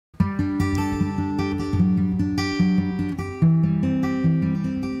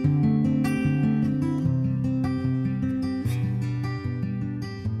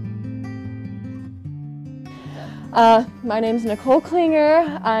My name's Nicole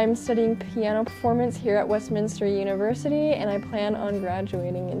Klinger. I'm studying piano performance here at Westminster University, and I plan on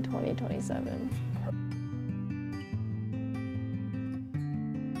graduating in 2027.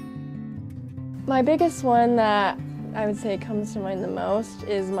 My biggest one that I would say comes to mind the most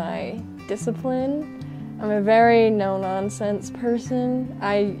is my discipline. I'm a very no-nonsense person.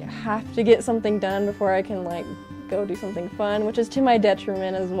 I have to get something done before I can go do something fun, which is to my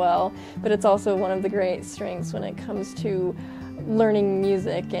detriment as well, but it's also one of the great strengths when it comes to learning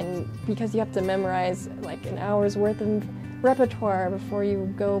music, and because you have to memorize an hour's worth of repertoire before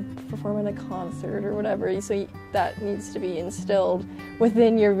you go perform at a concert or whatever, so that needs to be instilled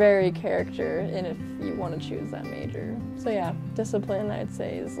within your very character, and if you want to choose that major. So yeah, discipline I'd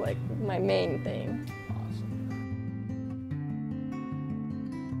say is my main thing.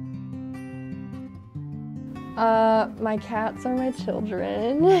 My cats are my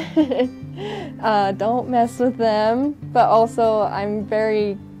children. Don't mess with them, but also I'm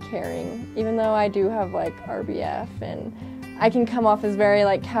very caring, even though I do have RBF, and I can come off as very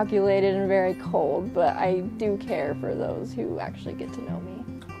calculated and very cold, but I do care for those who actually get to know me.